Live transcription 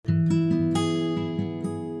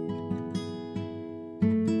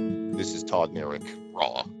Todd and Eric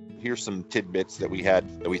Raw. Here's some tidbits that we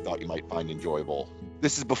had that we thought you might find enjoyable.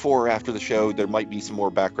 This is before or after the show. There might be some more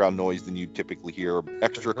background noise than you typically hear.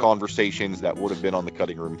 Extra conversations that would have been on the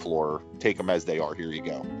cutting room floor. Take them as they are. Here you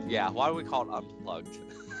go. Yeah, why do we call it Unplugged?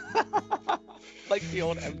 Like the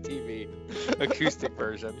old MTV acoustic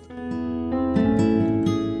version.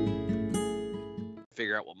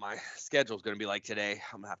 Figure out what my schedule is going to be like today.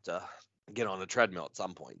 I'm going to have to get on the treadmill at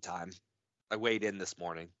some point in time. I weighed in this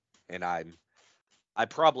morning, and I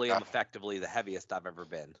probably am effectively the heaviest I've ever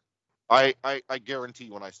been. I guarantee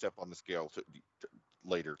when I step on the scale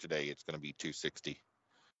later today, it's going to be 260.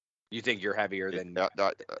 You think you're heavier than...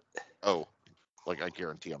 Oh, like I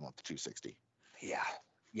guarantee I'm on the 260. Yeah.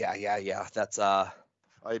 That's... I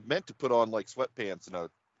had meant to put on like sweatpants and a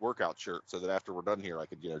workout shirt so that after we're done here, I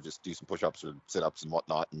could, just do some push-ups or sit-ups and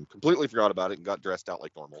whatnot, and completely forgot about it and got dressed out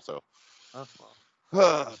like normal, so... Oh,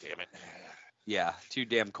 well. Damn it. Yeah, too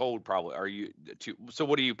damn cold probably. Are you too... So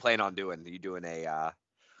what do you plan on doing? Are you doing a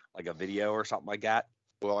like a video or something like that?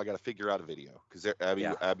 Well, I got to figure out a video because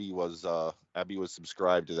Abby was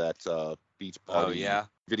subscribed to that Beach Party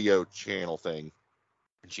video channel thing,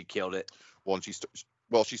 and she killed it. Well, and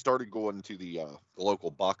she started going to the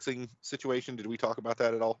local boxing situation. Did we talk about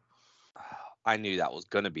that at all? I knew that was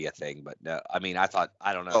going to be a thing, but no. I mean, I don't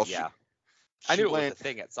know. Well, I knew it was a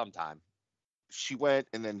thing at some time. She went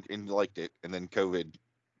and liked it, and then COVID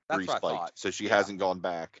re-spiked, so she hasn't gone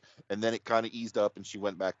back. And then it kind of eased up, and she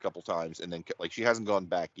went back a couple times, and then like she hasn't gone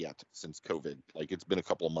back yet since COVID. Like it's been a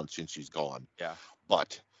couple of months since she's gone. Yeah.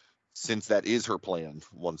 But since that is her plan,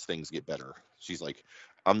 once things get better, she's like,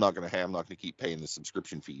 I'm not gonna keep paying the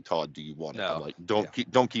subscription fee. Todd, do you want it? I'm like, don't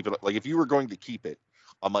keep it. Like if you were going to keep it,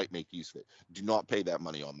 I might make use of it. Do not pay that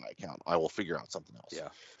money on my account. I will figure out something else. Yeah.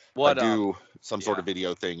 I do some sort of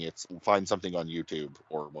video thing. It's find something on YouTube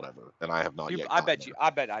or whatever, and I have not yet. I bet you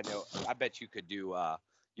could do.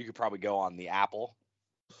 You could probably go on the Apple,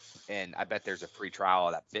 and I bet there's a free trial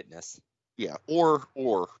of that fitness. Yeah, or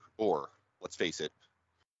let's face it,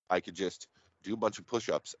 I could just do a bunch of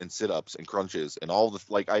push-ups and sit-ups and crunches and all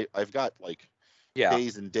the I've got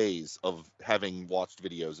days and days of having watched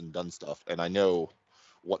videos and done stuff, and I know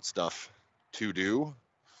what stuff to do.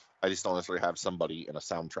 I just don't necessarily have somebody in a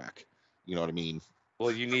soundtrack. You know what I mean?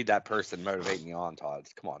 Well, you need that person motivating you on, Todd.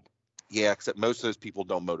 Come on. Yeah, except most of those people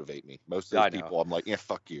don't motivate me. Most of those people, I'm like, yeah,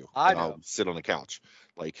 fuck you. I'll sit on the couch.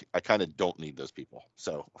 Like, I kind of don't need those people.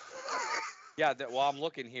 So. Yeah, well, I'm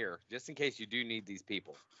looking here. Just in case you do need these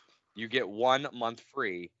people. You get 1 month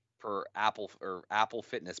free for Apple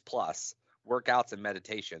Fitness Plus workouts and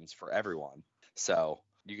meditations for everyone. So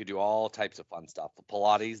you could do all types of fun stuff.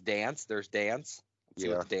 Pilates, dance. There's dance. See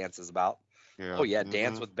what the dance is about. Yeah. Oh yeah,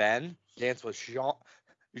 dance with Ben, dance with Jean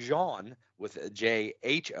with Jhon,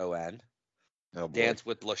 dance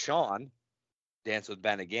with LaShawn, dance with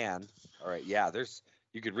Ben again. All right, yeah,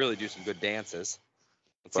 you could really do some good dances.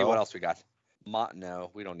 Let's see what else we got. No,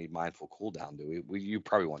 we don't need mindful cool down, do we? You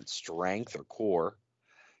probably want strength or core.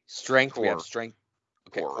 Strength. We have strength.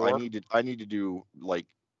 Okay, core. I need to do like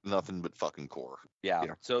nothing but fucking core. Yeah.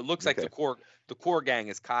 So it looks like the core gang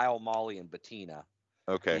is Kyle, Molly, and Bettina.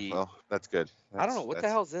 Okay, well, that's good. I don't know. What the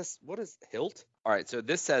hell is this? What is HIIT? All right, so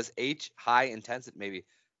this says high intensity. Maybe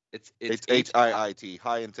it's HIIT,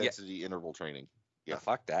 high intensity interval training. Yeah,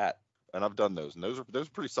 fuck that. And I've done those, and those are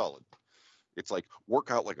pretty solid. It's like work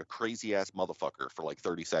out like a crazy ass motherfucker for like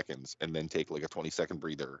 30 seconds, and then take like a 20-second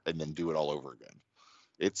breather, and then do it all over again.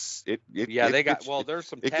 There's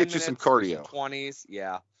some 10 it gets you some cardio. 20s,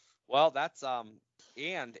 yeah. Well, that's and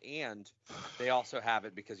they also have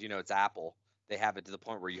it because it's Apple. They have it to the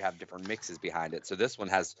point where you have different mixes behind it. So this one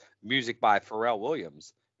has music by Pharrell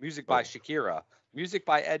Williams, music by Shakira, music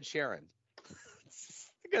by Ed Sheeran.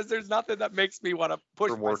 Because there's nothing that makes me want to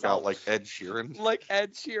push myself. Work out like Ed Sheeran. Like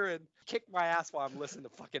Ed Sheeran. Kick my ass while I'm listening to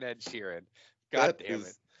fucking Ed Sheeran. God damn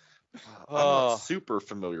it. I'm not super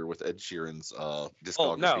familiar with Ed Sheeran's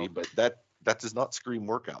discography, but that does not scream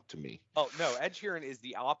workout to me. Oh, no. Ed Sheeran is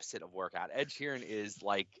the opposite of workout. Ed Sheeran is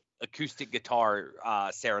like acoustic guitar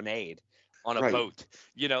serenade on a boat.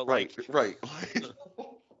 Right.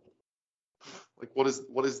 Like what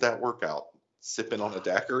is that workout? Sipping on a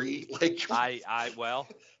daiquiri? Like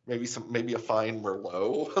maybe a fine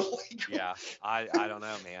Merlot. Yeah, I don't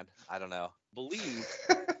know, man. I don't know.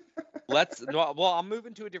 I'm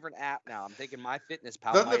moving to a different app now. I'm thinking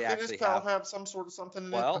MyFitnessPal Doesn't the FitnessPal have some sort of something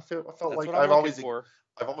in it? I felt like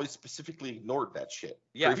I've always specifically ignored that shit.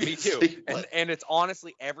 Yeah, previously. Me too. And it's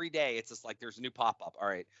honestly every day it's just like there's a new pop-up. All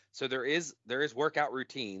right. So there is workout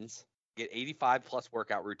routines. Get 85 plus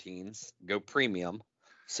workout routines. Go premium.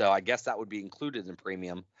 So I guess that would be included in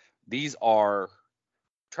premium. These are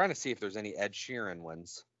trying to see if there's any Ed Sheeran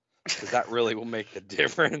ones, because that really will make the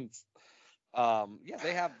difference. Yeah,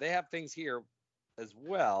 they have things here as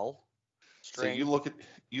well. Strength. So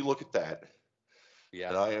you look at that.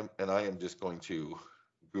 Yeah. And I am just going to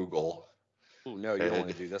Google. Oh no, you don't want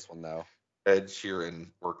to do this one though. Ed Sheeran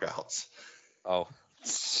workouts. Oh.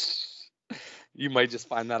 You might just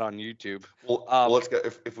find that on YouTube. Well, let's go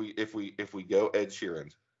if we go Ed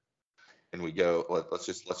Sheeran and we go let's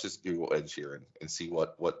just Google Ed Sheeran and see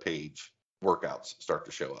what page workouts start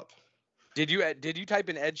to show up. Did you type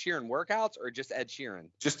in Ed Sheeran workouts or just Ed Sheeran?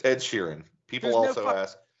 Just Ed Sheeran. People also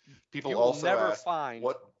ask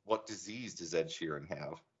what disease does Ed Sheeran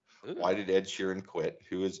have? Ooh. Why did Ed Sheeran quit?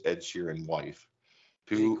 Who is Ed Sheeran's wife?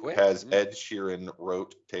 Who has Ed Sheeran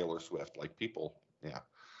wrote Taylor Swift? Like people, yeah.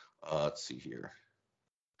 Let's see here.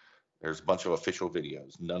 There's a bunch of official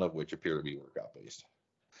videos, none of which appear to be workout based.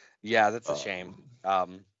 Yeah, that's a shame.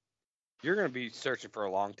 You're going to be searching for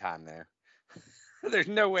a long time there. There's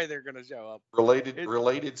no way they're going to show up.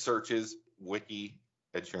 Related searches: Wiki,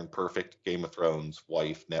 Ed Sheeran perfect, Game of Thrones,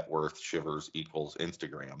 wife, net worth, shivers equals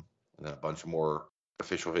Instagram, and then a bunch of more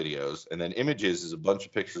official videos. And then images is a bunch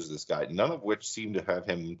of pictures of this guy, none of which seem to have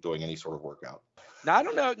him doing any sort of workout. Now, I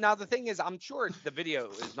don't know. Now, the thing is, I'm sure the video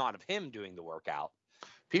is not of him doing the workout.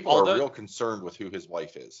 People are real concerned with who his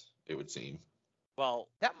wife is, it would seem. Well,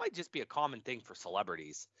 that might just be a common thing for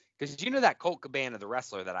celebrities. Because you know that Colt Cabana, the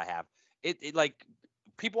wrestler that I have, it like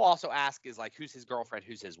people also ask is like, who's his girlfriend,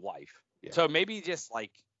 who's his wife? Yeah. So maybe just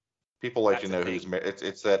like people like to know who's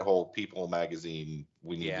it's that whole People magazine,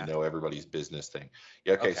 we need to know everybody's business thing.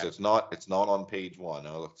 Yeah, okay, so it's not on page 1.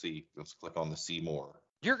 Now let's see. Let's click on the see more.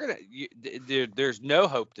 There's no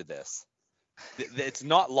hope to this. It's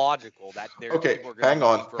not logical that people are going to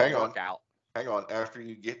work out. Hang on. After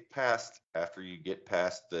you get past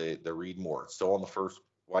the read more, it's still on the first.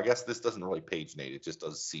 Well, I guess this doesn't really paginate. It just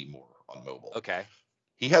does see more on mobile. Okay.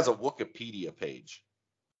 He has a Wikipedia page.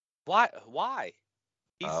 Why?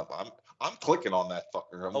 I'm clicking on that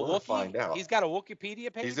fucker. I'm going to find out. He's got a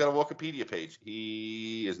Wikipedia page? He's got a Wikipedia page.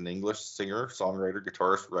 He is an English singer, songwriter,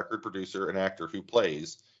 guitarist, record producer, and actor who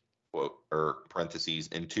plays, quote, or parentheses,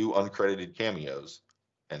 in 2 uncredited cameos,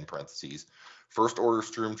 end parentheses, First Order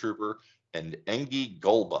Stormtrooper and Engi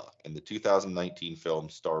Golba in the 2019 film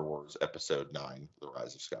Star Wars Episode 9, The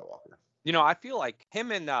Rise of Skywalker. You know, I feel like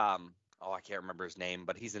him and, I can't remember his name,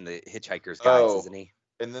 but he's in the Hitchhiker's Guides, isn't he?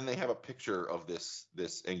 And then they have a picture of this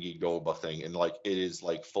Engi Golba thing, and like it is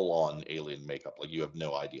like full on alien makeup. Like you have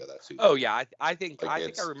no idea that's who. Oh yeah, I think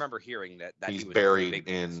I remember hearing that he's he was buried a big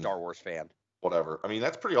in Star Wars fan. Whatever. I mean,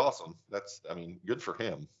 that's pretty awesome. Good for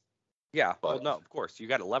him. Yeah. But, well, no, of course you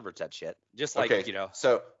got to leverage that shit. Just like you know.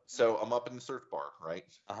 So I'm up in the search bar, right?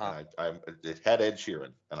 And it had Ed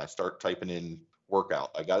Sheeran, and I start typing in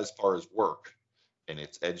workout. I got as far as work, and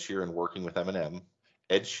it's Ed Sheeran working with Eminem.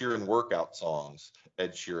 Ed Sheeran workout songs,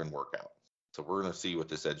 Ed Sheeran workout. So we're going to see what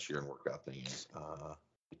this Ed Sheeran workout thing is.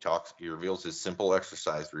 He reveals his simple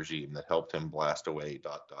exercise regime that helped him blast away ...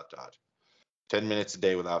 10 minutes a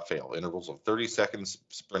day without fail. Intervals of 30 seconds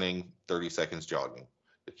sprinting, 30 seconds jogging.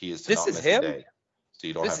 The key is to not miss a day. So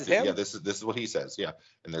you don't have to. Yeah, this is what he says. Yeah.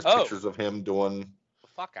 And there's pictures of him doing.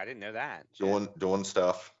 Fuck, I didn't know that. Doing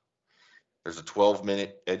stuff. There's a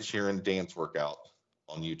 12-minute Ed Sheeran dance workout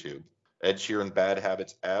on YouTube. Ed Sheeran Bad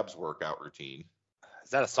Habits abs workout routine.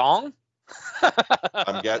 Is that a song?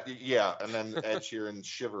 Yeah, and then Ed Sheeran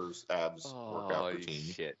Shivers abs workout routine.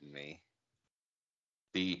 Oh, shitting me.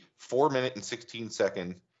 The 4-minute and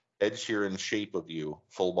 16-second Ed Sheeran Shape of You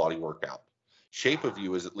full body workout. Shape of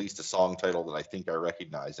You is at least a song title that I think I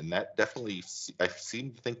recognize, and that definitely, I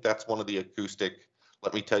seem to think that's one of the acoustic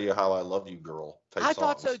 "Let Me Tell You How I Love You" girl type songs. I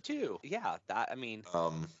thought so too. Yeah,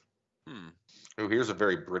 Here's a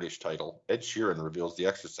very British title. Ed Sheeran reveals the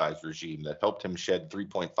exercise regime that helped him shed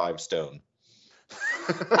 3.5 stone.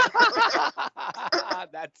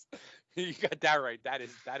 You got that right. That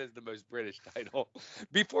is the most British title.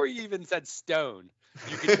 Before you even said stone,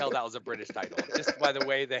 you could tell that was a British title just by the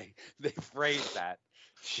way they phrased that.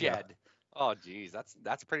 Shed. Yeah. Oh geez,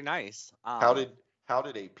 that's pretty nice. How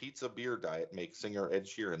did a pizza beer diet make singer Ed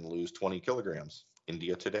Sheeran lose 20 kilograms?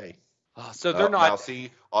 India Today. So they're not. Now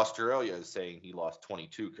see, Australia is saying he lost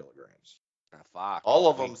 22 kilograms. Fuck. All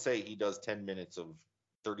of them say he does 10 minutes of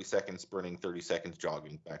 30 seconds sprinting, 30 seconds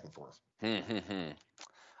jogging back and forth.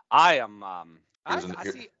 I am.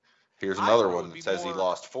 Here's another one that says he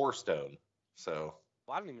lost 4 stone. So.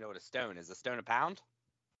 Well, I don't even know what a stone is. A stone a pound?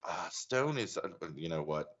 Stone is. You know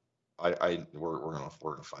what? We're gonna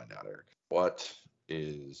find out, Eric. What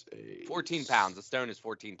is a 14 pounds? A stone is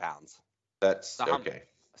 14 pounds. That's okay.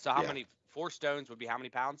 So how many? 4 stones would be how many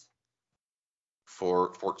pounds?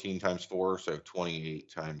 14 times 4, so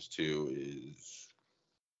 28 times 2 is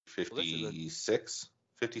 56.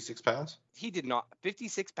 56 pounds. He did not.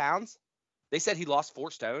 56 pounds? They said he lost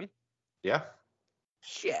 4 stone? Yeah.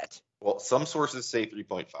 Shit. Well, some sources say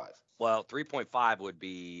 3.5. Well, 3.5 would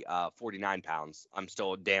be 49 pounds. I'm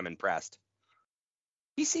still damn impressed.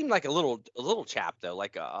 He seemed like a little chap though,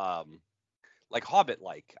 like a like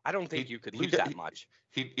Hobbit-like. I don't think you could lose that much.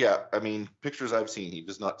 Yeah, I mean, pictures I've seen, he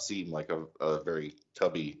does not seem like a very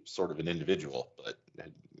tubby sort of an individual, but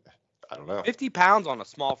I don't know. 50 pounds on a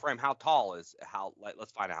small frame.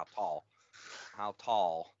 Let's find out how tall. How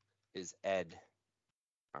tall is Ed?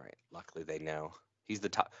 All right, luckily they know. He's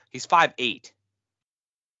 5'8".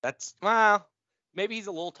 That's, well, maybe he's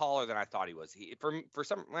a little taller than I thought he was.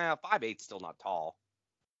 5'8" still not tall.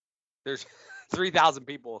 There's 3,000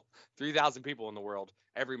 people in the world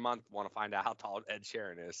every month want to find out how tall Ed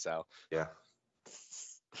Sheeran is. So yeah,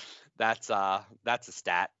 that's a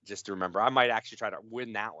stat just to remember. I might actually try to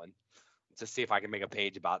win that one to see if I can make a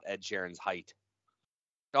page about Ed Sheeran's height.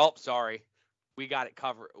 Oh, sorry. We got it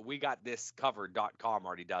covered. We got this covered.com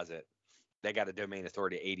already does it. They got a domain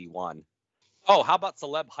authority 81. Oh, how about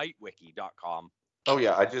celebheightwiki.com? Oh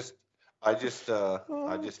yeah, I just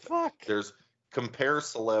fuck. There's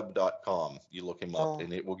compareceleb.com. You look him up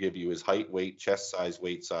and it will give you his height, weight, chest size,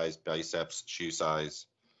 weight size, biceps, shoe size,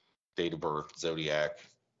 date of birth, zodiac,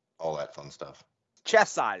 all that fun stuff.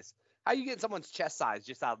 Chest size. How you getting someone's chest size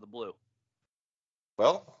just out of the blue?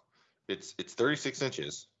 Well, it's 36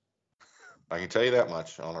 inches. I can tell you that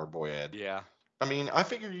much on our boy Ed. Yeah. I mean, I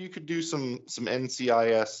figured you could do some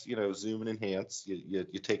NCIS, zoom and enhance. You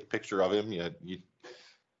take a picture of him, you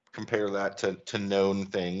compare that to known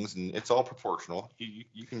things, and it's all proportional.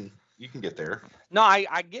 You can get there. No,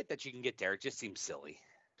 I get that you can get there. It just seems silly.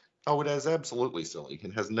 Oh, it is absolutely silly.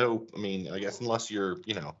 It has no. I mean, I guess unless you're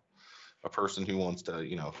a person who wants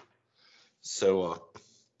to sew a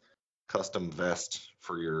custom vest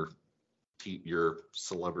for your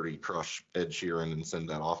celebrity crush Ed Sheeran and send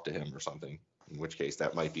that off to him or something. In which case,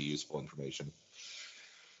 that might be useful information.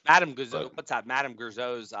 Madame Guzzo, what's that? Madame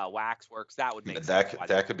Guzzo's waxworks. That would make sense.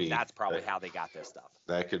 That could be. That's probably how they got this stuff.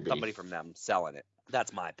 That could be somebody from them selling it.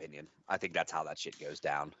 That's my opinion. I think that's how that shit goes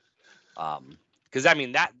down. Because I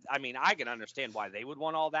can understand why they would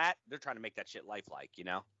want all that. They're trying to make that shit lifelike,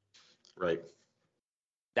 Right.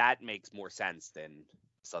 That makes more sense than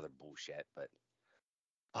this other bullshit. But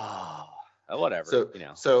whatever.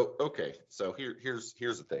 So okay. So here's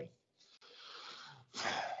the thing.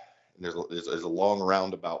 There's a long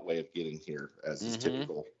roundabout way of getting here, as is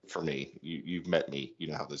typical for me. You've met me. You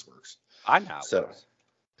know how this works. I know.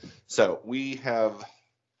 So we have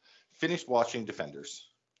finished watching Defenders.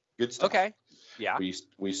 Good stuff. Okay. Yeah.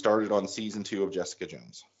 We started on season 2 of Jessica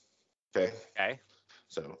Jones. Okay. Okay.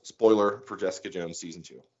 So spoiler for Jessica Jones season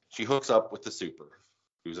 2. She hooks up with the super,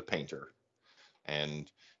 who's a painter, and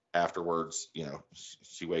afterwards,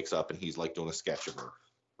 she wakes up and he's like doing a sketch of her,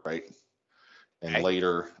 right? And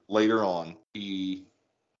later on, he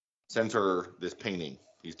sends her this painting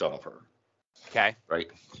he's done of her. Okay. Right.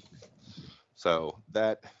 So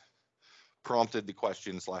that prompted the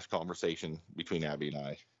question/conversation between Abby and I.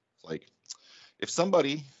 It's like, if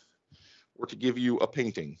somebody were to give you a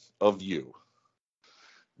painting of you,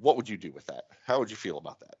 what would you do with that? How would you feel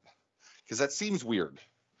about that? Because that seems weird.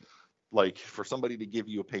 Like, for somebody to give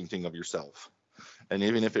you a painting of yourself. And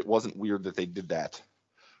even if it wasn't weird that they did that,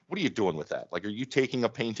 what are you doing with that? Like, are you taking a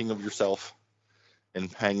painting of yourself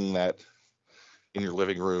and hanging that in your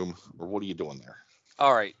living room, or what are you doing there?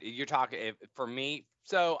 All right, you're talking for me.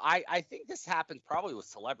 So I think this happens probably with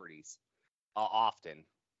celebrities often.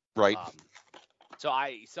 Right. So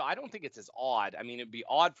I don't think it's as odd. I mean, it'd be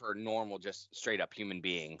odd for a normal, just straight up human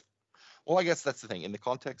being. Well, I guess that's the thing. In the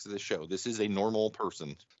context of this show, this is a normal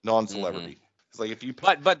person, non-celebrity. It's like if you.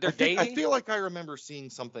 But they're dating. I feel like I remember seeing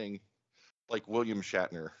something like William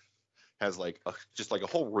Shatner has just a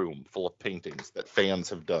whole room full of paintings that fans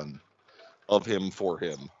have done of him for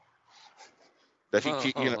him. That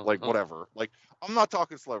he whatever. Like, I'm not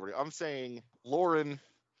talking celebrity. I'm saying Lauren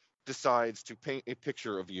decides to paint a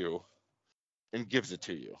picture of you and gives it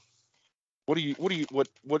to you. How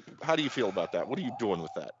do you feel about that? What are you doing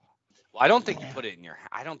with that? Well, I don't think you put it in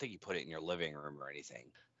your living room or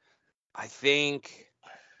anything. I think,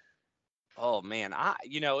 oh man,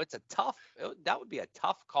 it's that would be a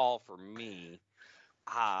tough call for me.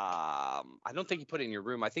 I don't think you put it in your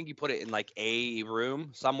room. I think you put it in like a room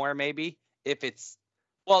somewhere, maybe. If it's,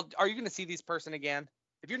 well, are you going to see this person again?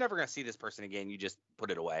 If you're never going to see this person again, you just put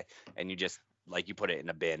it away and you just you put it in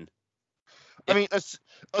a bin. I mean,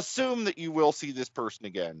 assume that you will see this person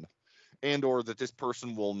again, and or that this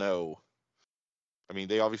person will know I mean,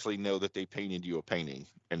 they obviously know that they painted you a painting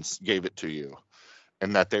and gave it to you,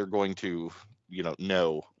 and that they're going to,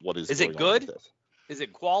 know what is going it good? on with this. Is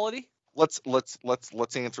it quality? Let's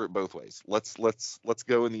answer it both ways. Let's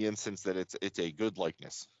go in the instance that it's a good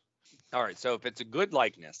likeness. All right. So if it's a good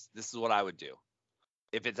likeness, this is what I would do.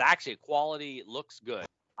 If it's actually quality, it looks good,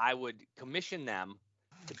 I would commission them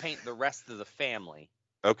to paint the rest of the family.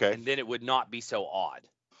 Okay. And then it would not be so odd.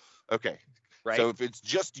 Okay. Right. So if it's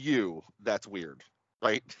just you, that's weird,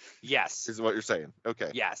 right? Yes. Is what you're saying.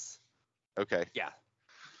 Okay. Yes. Okay. Yeah.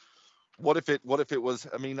 What if it was?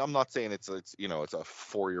 I mean, I'm not saying it's a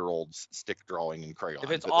 4-year-old stick drawing in crayon.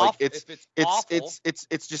 If it's awful,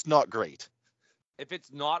 it's just not great. If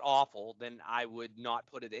it's not awful, then I would not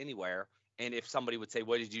put it anywhere. And if somebody would say,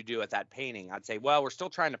 "What did you do at that painting?" I'd say, "Well, we're still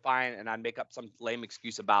trying to find," and I'd make up some lame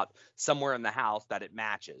excuse about somewhere in the house that it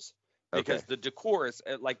matches, because the decor is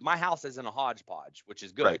like my house isn't a hodgepodge, which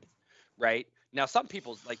is good, right? Now, some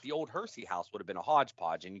people's, like the old Hersey house, would have been a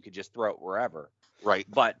hodgepodge, and you could just throw it wherever. Right.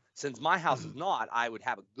 But since my house is not, I would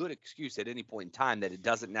have a good excuse at any point in time that it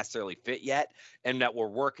doesn't necessarily fit yet, and that we're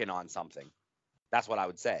working on something. That's what I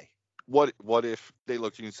would say. What if they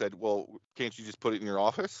looked at you and said, "Well, can't you just put it in your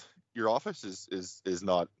office? Your office is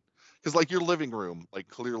not." Because like your living room, like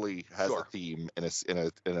clearly has a theme and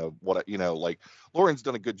a what like Lauren's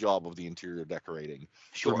done a good job of the interior decorating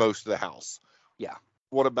for most of the house. Yeah.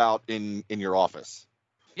 What about in your office?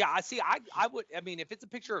 Yeah, I see. I would. I mean, if it's a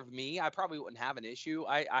picture of me, I probably wouldn't have an issue.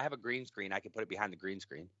 I have a green screen. I could put it behind the green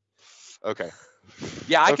screen. Okay.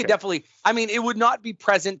 Yeah, I could definitely. I mean, it would not be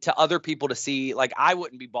present to other people to see. Like, I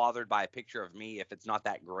wouldn't be bothered by a picture of me if it's not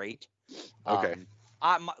that great. Okay.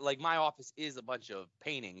 My office is a bunch of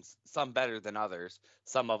paintings, some better than others.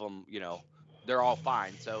 Some of them, they're all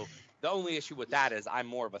fine. So the only issue with that is I'm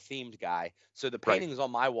more of a themed guy. So the paintings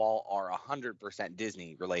on my wall are 100%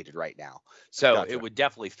 Disney related right now. So it would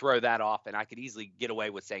definitely throw that off, and I could easily get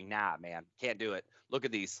away with saying, "Nah, man, can't do it. Look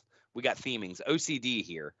at these. We got themings, OCD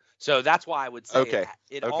here." So that's why I would say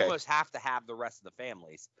it almost have to have the rest of the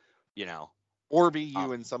families, Or be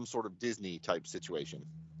you in some sort of Disney type situation.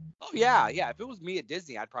 Oh yeah. If it was me at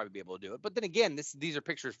Disney, I'd probably be able to do it. But then again, these are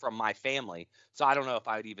pictures from my family, so I don't know if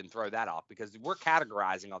I would even throw that off because we're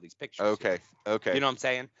categorizing all these pictures. Okay. You know what I'm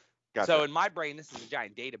saying? Gotcha. So in my brain, this is a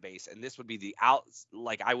giant database, and this would be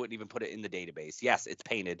like I wouldn't even put it in the database. Yes, it's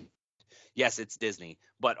painted. Yes, it's Disney.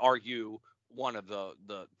 But are you one of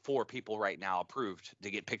the 4 people right now approved to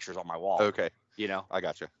get pictures on my wall? Okay. I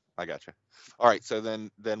gotcha. All right. So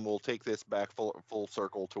then we'll take this back full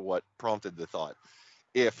circle to what prompted the thought.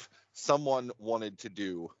 If someone wanted to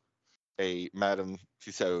do a Madame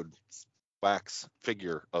Tussauds wax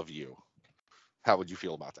figure of you, how would you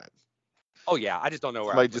feel about that? Oh yeah, I just don't know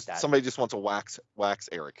where somebody just wants to wax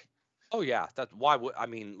Eric. Oh yeah, that's why would I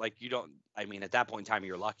mean like you don't I mean at that point in time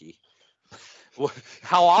you're lucky.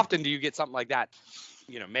 How often do you get something like that,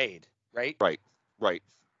 made, right? Right.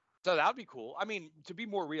 So that would be cool. I mean, to be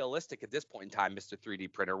more realistic at this point in time, Mr.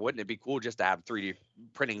 3D printer, wouldn't it be cool just to have 3D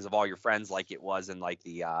printings of all your friends like it was in like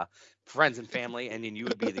the Friends and Family, and then you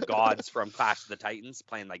would be the gods from Clash of the Titans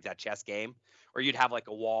playing like that chess game, or you'd have like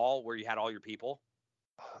a wall where you had all your people.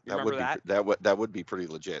 That would be pretty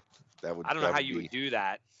legit. I don't know how you would do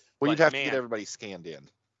that. Well, you'd have to get everybody scanned in.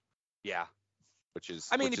 Yeah. Which is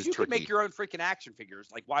if you could make your own freaking action figures,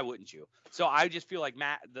 like why wouldn't you? So I just feel like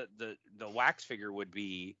the wax figure would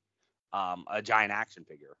be a giant action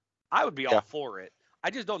figure. I would be all for it. I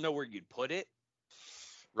just don't know where you'd put it.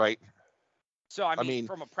 Right. So I mean,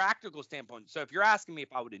 from a practical standpoint, so if you're asking me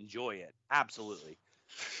if I would enjoy it, absolutely.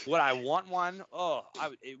 Would I want one?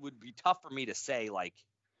 It would be tough for me to say like,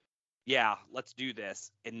 yeah, let's do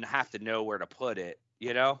this and have to know where to put it,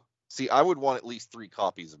 See, I would want at least 3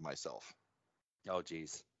 copies of myself. Oh,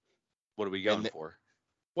 geez. What are we going for?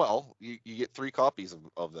 Well, you get 3 copies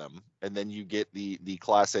of them, and then you get the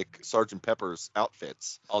classic Sgt. Pepper's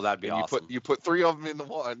outfits. Oh, that'd be awesome. You put 3 of them in the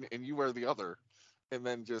one, and you wear the other, and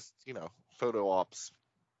then just photo ops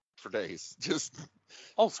for days, just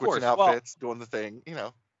switching outfits, doing the thing,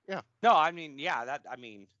 Yeah. No, I mean, I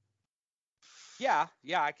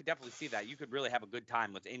could definitely see that. You could really have a good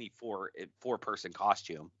time with any 4-person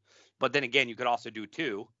costume, but then again, you could also do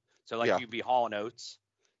 2. So you'd be Hall & Oates.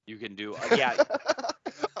 You can do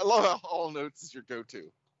I love how Hall & Oates is your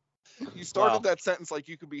go-to. You started that sentence like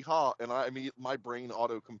you could be Ha, and my brain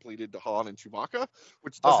auto-completed to Han and Chewbacca,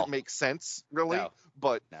 which doesn't make sense really. No.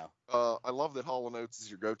 But I love that Hall & Oates is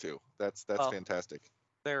your go-to. That's fantastic.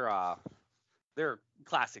 They're a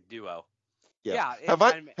classic duo. Yeah.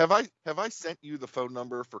 Have I sent you the phone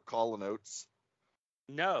number for Call & Oates?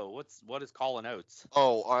 No, what is Call and Oates?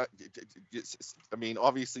 Oh, I mean,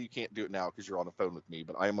 obviously you can't do it now because you're on the phone with me,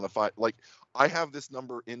 but I am gonna find, like, I have this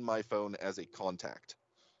number in my phone as a contact.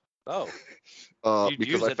 Oh, you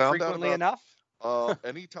because use I it found out frequently about enough?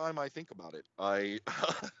 anytime I think about it, I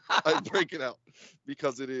I break it out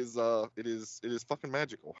because it is fucking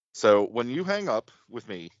magical. So when you hang up with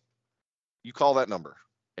me, you call that number,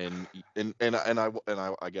 and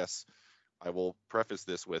I guess I will preface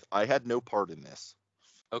this with, I had no part in this.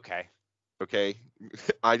 Okay. Okay,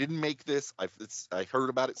 I didn't make this. I heard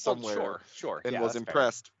about it somewhere, well, sure, and yeah, was that's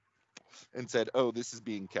impressed, and said, "Oh, this is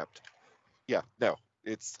being kept." Yeah, no,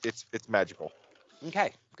 it's magical. fair.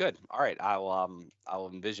 Okay, good. All right, I'll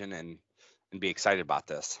envision and be excited about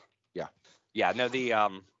this. Yeah. Yeah, no,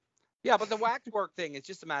 yeah, but the waxwork thing is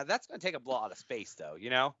just a matter. That's going to take up a lot of space, though.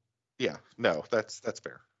 Yeah, no, that's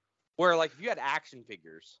fair. Where, like, if you had action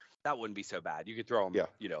figures, that wouldn't be so bad. You could throw them.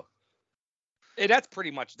 Yeah. And that's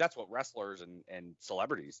pretty much what wrestlers and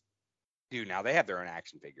celebrities do now. They have their own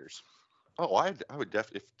action figures. Oh, I would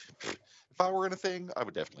definitely, if I were in a thing, I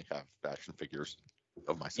would definitely have action figures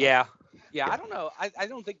of myself. Yeah. I don't know. I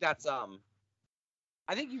don't think that's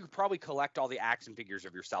I think you could probably collect all the action figures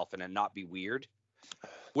of yourself and not be weird.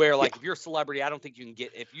 Where, like, if you're a celebrity, I don't think you can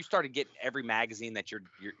get, if you started getting every magazine that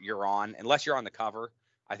you're on, unless you're on the cover,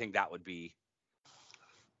 I think that would be,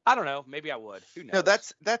 I don't know, maybe I would. Who knows? No,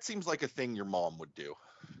 that seems like a thing your mom would do.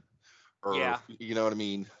 Or, yeah. You know what I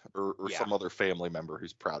mean? Or Yeah. some other family member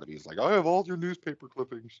who's proud of you. He's like, I have all your newspaper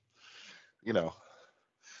clippings,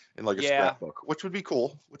 in like a scrapbook, which would be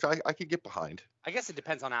cool, which I could get behind. I guess it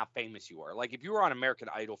depends on how famous you are. Like, if you were on American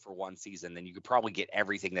Idol for one season, then you could probably get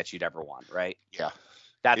everything that you'd ever want, right? Yeah.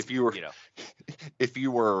 That's, if you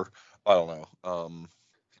were, I don't know,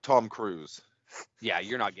 Tom Cruise. Yeah,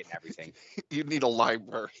 you're not getting everything. You'd need a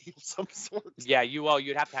library of some sort. Yeah,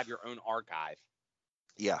 you'd have to have your own archive.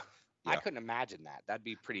 Yeah. I couldn't imagine that. That'd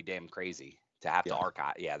be pretty damn crazy to have to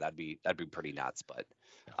archive. Yeah, that'd be pretty nuts. But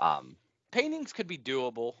paintings could be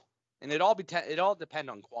doable, and it all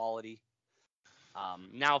depend on quality.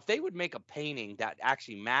 Now, if they would make a painting that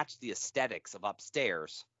actually matched the aesthetics of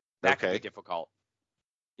upstairs, that could be difficult.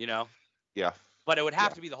 Yeah. But it would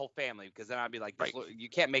have to be the whole family, because then I'd be like, you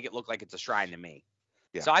can't make it look like it's a shrine to me.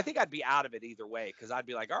 Yeah. So I think I'd be out of it either way, because I'd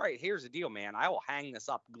be like, all right, here's the deal, man. I will hang this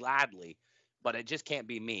up gladly, but it just can't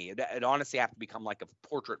be me. It honestly have to become like a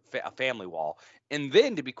portrait, a family wall. And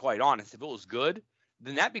then, to be quite honest, if it was good,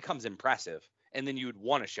 then that becomes impressive, and then you would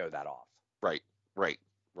want to show that off. Right.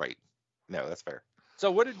 No, that's fair. So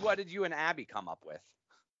what did you and Abby come up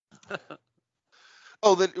with?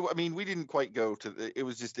 I mean, we didn't quite go to. It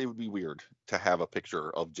was just, it would be weird to have a picture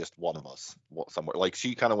of just one of us somewhere. Like,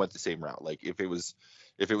 she kind of went the same route. Like, if it was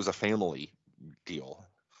a family deal,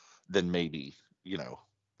 then maybe,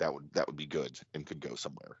 that would be good and could go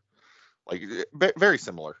somewhere. Like, very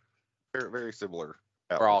similar, very similar.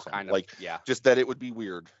 We're all kind of, like, just that it would be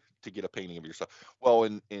weird to get a painting of yourself. Well,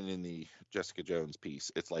 in the Jessica Jones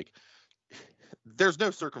piece, it's like, there's no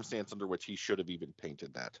circumstance under which he should have even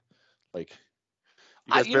painted that. Like,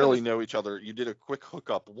 you guys barely know each other. You did a quick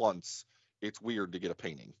hookup once. It's weird to get a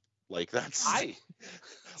painting. Like, that's I'm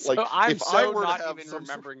not even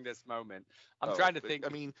remembering this moment. I'm trying to think. I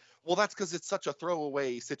mean, well, that's because it's such a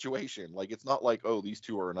throwaway situation. Like, it's not like, oh, these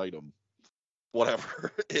two are an item.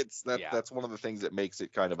 Whatever. That's one of the things that makes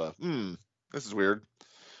it kind of a this is weird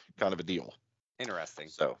kind of a deal. Interesting.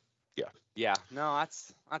 So yeah, no,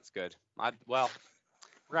 that's good. We're gonna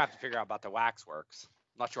have to figure out about the waxworks.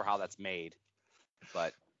 I'm not sure how that's made,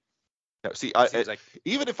 but no, see,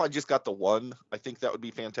 even if I just got the one, I think that would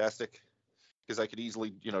be fantastic, because I could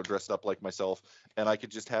easily, dress up like myself, and I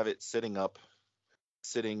could just have it sitting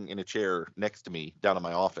in a chair next to me down in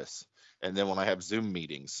my office, and then when I have Zoom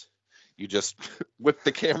meetings, you just whip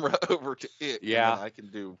the camera over to it. Yeah, and I can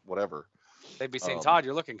do whatever. They'd be saying, Todd,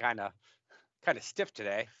 you're looking kind of stiff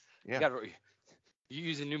today. Yeah. You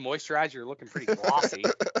using new moisturizer? You're looking pretty glossy.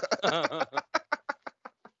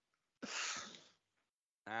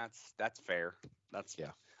 That's fair.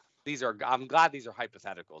 I'm glad these are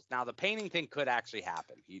hypotheticals. Now, the painting thing could actually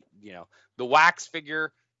happen. The wax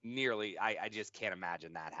figure, nearly, I just can't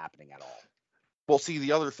imagine that happening at all. Well, see,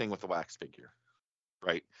 the other thing with the wax figure,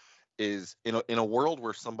 right, is in a world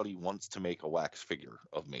where somebody wants to make a wax figure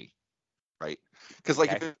of me, right? Because,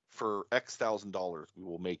 like, if for X $1,000 we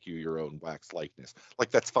will make you your own wax likeness, like,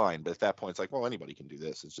 that's fine. But at that point, it's like, well, anybody can do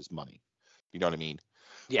this. It's just money. You know what I mean?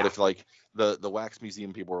 Yeah. But if, like, the wax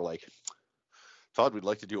museum people were like, Todd, we'd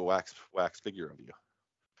like to do a wax figure of you.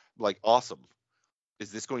 Like, awesome.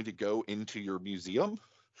 Is this going to go into your museum?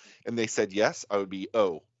 And they said yes, I would be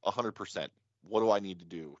 100%. what do I need to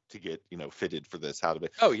do to get, fitted for this? How to be?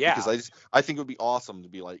 Oh yeah. Because I think it would be awesome to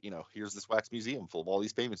be like, here's this wax museum full of all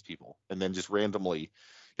these famous people, and then just randomly,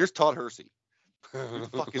 here's Todd Hersey. Who the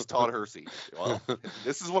fuck is Todd Hersey? Well,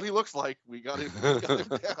 this is what he looks like. We got him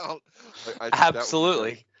down. I think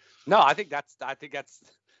absolutely. No, I think that's.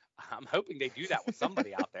 I'm hoping they do that with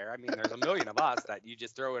somebody out there. I mean, there's a million of us that you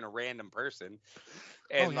just throw in a random person,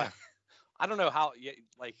 and I don't know how.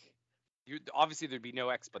 Obviously there'd be no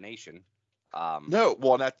explanation. No,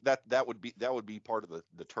 well, that would be part of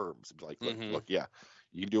the terms. Like, look, yeah,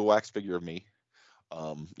 you can do a wax figure of me.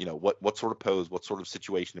 What sort of pose, what sort of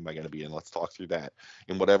situation am I going to be in? Let's talk through that.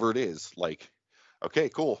 And whatever it is, like, okay,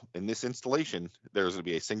 cool. In this installation, there's going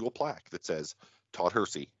to be a single plaque that says Todd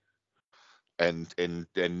Hersey, and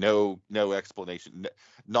no explanation,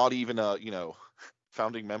 not even a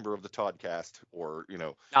founding member of the Toddcast, or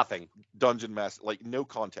nothing, Dungeon Master, like no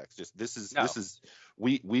context. Just this is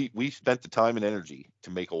we spent the time and energy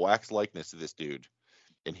to make a wax likeness of this dude,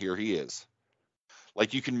 and here he is.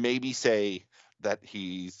 Like, you can maybe say that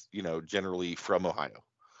he's generally from Ohio.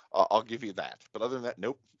 I'll give you that, but other than that,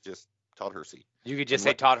 nope, just Todd Hersey. You could just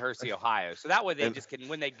say Todd Hersey, Ohio, so that way they just can,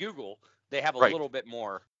 when they Google, they have a little bit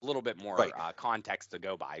more context to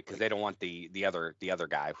go by, because they don't want the other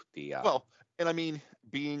guy. Well, and I mean,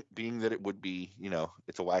 being that it would be,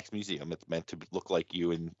 it's a wax museum, it's meant to look like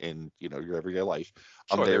you in your everyday life.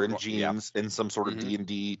 I'm there in jeans and some sort of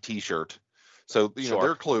D&D T-shirt, so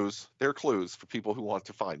they're clues for people who want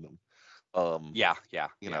to find them. But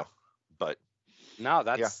no,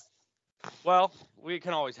 that's well, we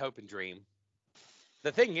can always hope and dream.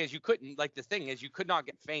 The thing is, you could not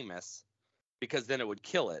get famous, because then it would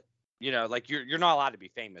kill it. Like, you're not allowed to be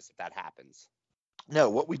famous if that happens. No,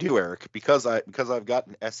 what we do, Eric, because I've got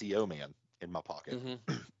an SEO man in my pocket.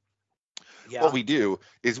 What we do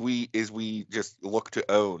is we just look to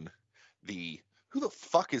own the who the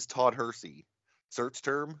fuck is Todd Hersey search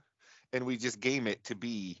term, and we just game it to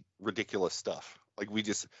be ridiculous stuff. Like, we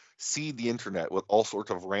just seed the internet with all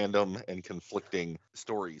sorts of random and conflicting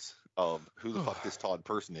stories of who the fuck this Todd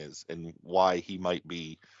person is and why he might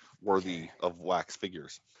be worthy of wax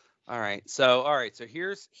figures. All right. So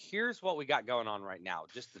here's what we got going on right now.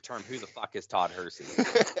 Just the term, who the fuck is Todd Hersey?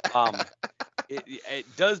 It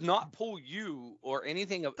does not pull you or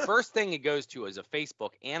anything. First thing it goes to is a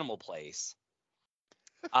Facebook animal place,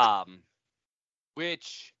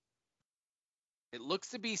 which it looks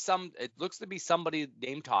to be somebody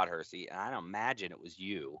named Todd Hersey, and I don't imagine it was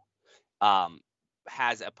you.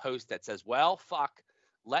 Has a post that says, "Well, fuck,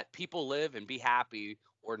 let people live and be happy,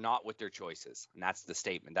 or not with their choices." And that's the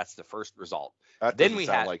statement. That's the first result. That doesn't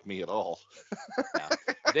sound like me at all.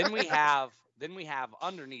 Then we have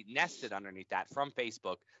nested underneath that from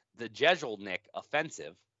Facebook, the Jezelnik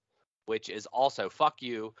offensive, which is also "fuck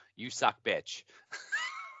you, you suck, bitch."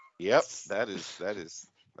 Yep, that is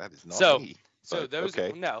not me. So those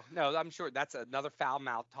no, I'm sure that's another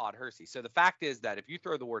foul-mouthed Todd Hersey. So the fact is that if you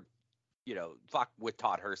throw the word fuck with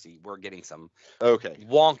Todd Hersey, we're getting some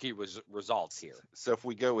wonky results here. So if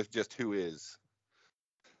we go with just who is,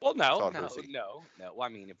 well, no. Well, I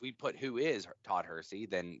mean, if we put who is Todd Hersey,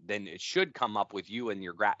 then it should come up with you and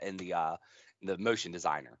the motion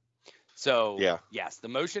designer. So yes, the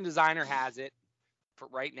motion designer has it for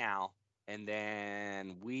right now, and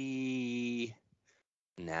then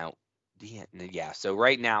so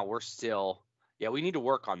right now we're still we need to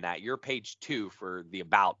work on that. You're page 2 for the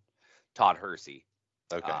about Todd Hersey,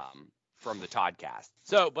 from the Toddcast.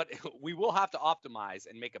 So, but we will have to optimize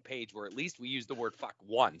and make a page where at least we use the word fuck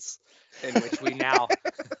once, in which we now.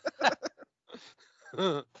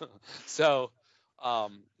 So, now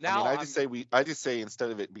I just say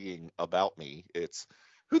instead of it being about me, it's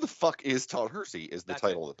who the fuck is Todd Hersey is the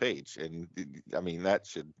title of the page, and I mean that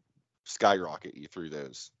should skyrocket you through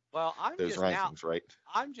those. Well, those rankings, right?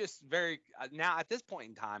 I'm just very now at this point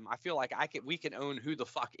in time, I feel like we can own who the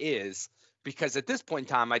fuck is, because at this point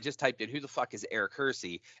in time, I just typed in who the fuck is Eric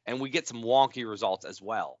Hersey, and we get some wonky results as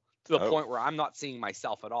well, to the point where I'm not seeing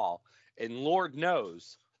myself at all. And Lord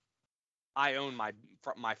knows, I own my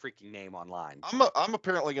freaking name online. I'm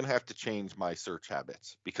apparently going to have to change my search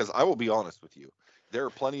habits, because I will be honest with you. There are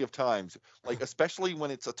plenty of times, like especially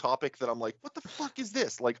when it's a topic that I'm like, what the fuck is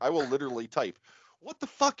this? Like, I will literally type, what the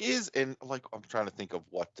fuck is, and like I'm trying to think of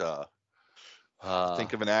what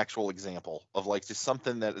think of an actual example of like just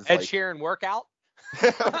something that is Ed Sheeran workout.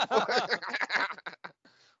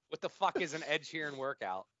 What the fuck is an Ed Sheeran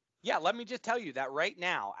workout? Yeah, let me just tell you that right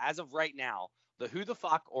now, as of right now, the who the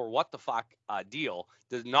fuck or what the fuck deal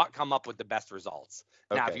does not come up with the best results.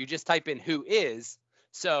 Now, if you just type in who is,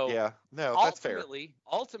 so that's fair.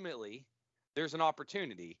 Ultimately, there's an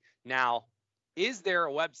opportunity. Now, is there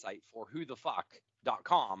a website for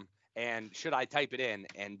whothefuck.com? And should I type it in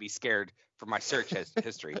and be scared for my search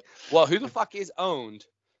history? Well, Who the Fuck is owned,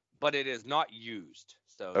 but it is not used.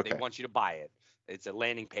 So they want you to buy it. It's a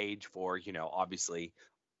landing page for, obviously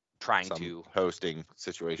trying to hosting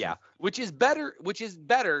situation. Yeah, which is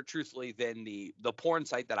better, truthfully, than the porn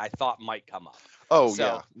site that I thought might come up. Oh, so,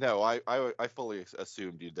 yeah. No, I fully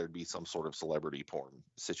assumed there'd be some sort of celebrity porn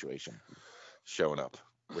situation showing up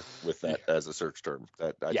with that as a search term.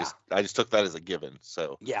 That I just took that as a given.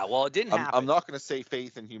 So yeah, well, it didn't happen. I'm not going to say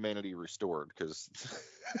faith in humanity restored, because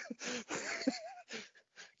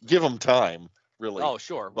give them time, really. Oh,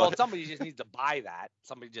 sure. Well, somebody just needs to buy that.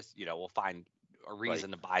 Somebody just, will find a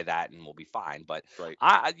reason to buy that and we'll be fine. But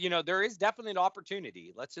there is definitely an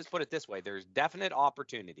opportunity. Let's just put it this way. There's definite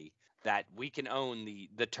opportunity that we can own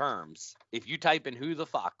the terms. If you type in who the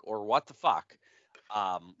fuck or what the fuck,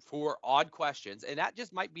 for odd questions, and that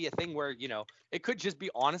just might be a thing where, it could just be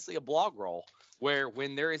honestly a blog roll where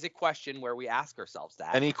when there is a question where we ask ourselves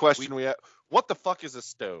that. Any question we have, what the fuck is a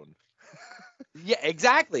stone? Yeah,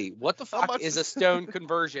 exactly. What the fuck is a stone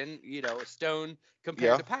conversion, a stone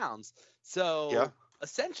compared to pounds? So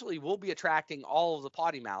essentially we'll be attracting all of the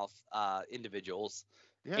potty mouth individuals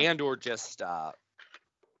and or just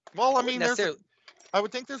well, I mean, I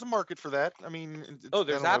would think there's a market for that. I mean,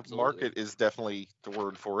 there's absolutely. Market is definitely the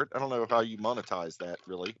word for it. I don't know how you monetize that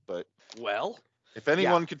really, but if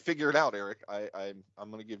anyone could figure it out, Eric, I'm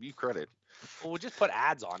going to give you credit. Well, we'll just put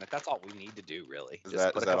ads on it. That's all we need to do, really.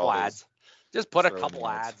 Just put a couple ads. Just put a couple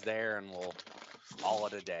ads there, and we'll call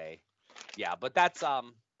it a day. Yeah, but that's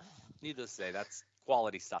needless to say, that's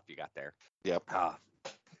quality stuff you got there. Yep.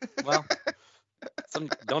 Well. I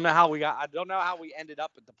don't know how we ended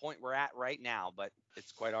up at the point we're at right now, but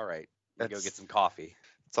it's quite all right. Go get some coffee.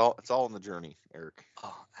 It's all in the journey, Eric.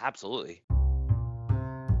 Oh, absolutely.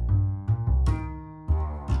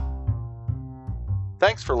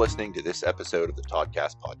 Thanks for listening to this episode of the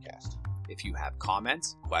Toddcast podcast. If you have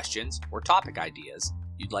comments, questions, or topic ideas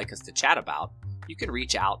you'd like us to chat about, you can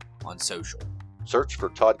reach out on social. Search for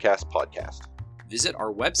Toddcast Podcast. Visit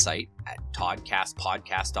our website at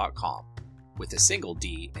toddcastpodcast.com. with a single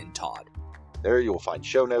D in Todd. There you will find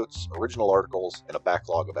show notes, original articles, and a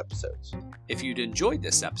backlog of episodes. If you'd enjoyed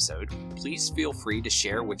this episode, please feel free to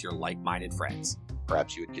share with your like-minded friends.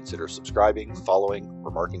 Perhaps you would consider subscribing, following,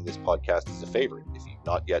 or marking this podcast as a favorite if you've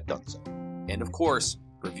not yet done so. And of course,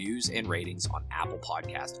 reviews and ratings on Apple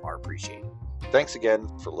Podcasts are appreciated. Thanks again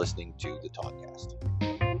for listening to the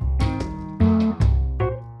Toddcast.